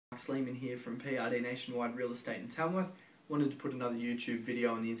Sleiman here from PRD Nationwide Real Estate in Tamworth. Wanted to put another YouTube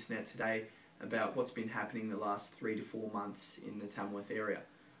video on the internet today about what's been happening the last 3 to 4 months in the Tamworth area.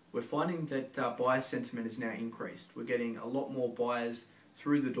 We're finding that buyer sentiment has now increased. We're getting a lot more buyers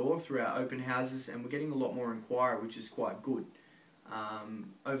through the door, through our open houses, and we're getting a lot more inquiry, which is quite good.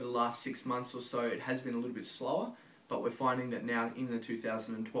 Over the last 6 months or so it has been a little bit slower, but we're finding that now in the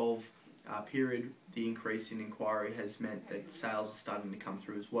 2012 period, the increase in inquiry has meant that sales are starting to come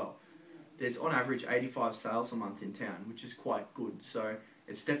through as well. There's on average 85 sales a month in town, which is quite good. So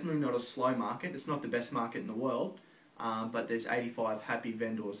it's definitely not a slow market. It's not the best market in the world, but there's 85 happy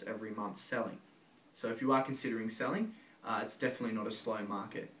vendors every month selling. So if you are considering selling, it's definitely not a slow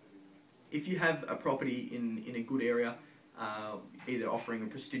market. If you have a property in a good area, either offering a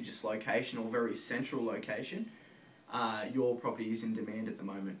prestigious location or very central location, your property is in demand at the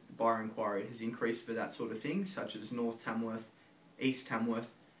moment. Buyer inquiry has increased for that sort of thing, such as North Tamworth, East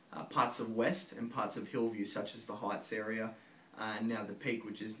Tamworth, parts of West and parts of Hillview, such as the Heights area, and now the Peak,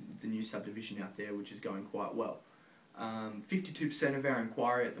 which is the new subdivision out there, which is going quite well. 52% of our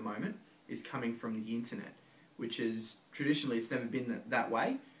inquiry at the moment is coming from the internet, which is traditionally it's never been that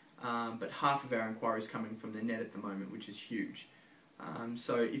way, but half of our inquiry is coming from the net at the moment, which is huge.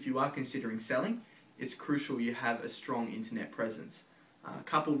 So if you are considering selling, it's crucial you have a strong internet presence,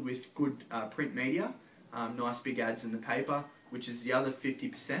 coupled with good print media, nice big ads in the paper, which is the other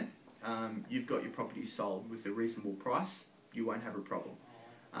 50%. You've got your property sold with a reasonable price. You won't have a problem.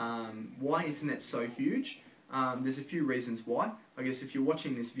 Why internet's so huge? There's a few reasons why. I guess if you're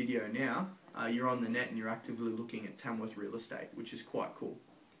watching this video now, you're on the net and you're actively looking at Tamworth Real Estate, which is quite cool.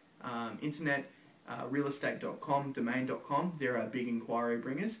 Internet, realestate.com, domain.com, they're our big inquiry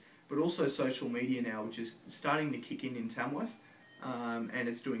bringers, but also social media now, which is starting to kick in Tamworth, and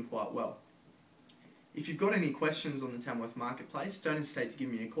it's doing quite well. If you've got any questions on the Tamworth marketplace, don't hesitate to give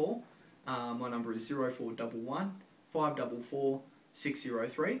me a call. My number is 0411 544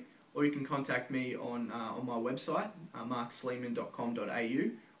 603, or you can contact me on my website,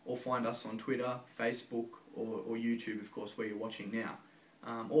 marksleiman.com.au, or find us on Twitter, Facebook, or YouTube, of course, where you're watching now.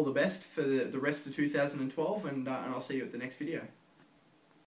 All the best for the rest of 2012, and I'll see you at the next video.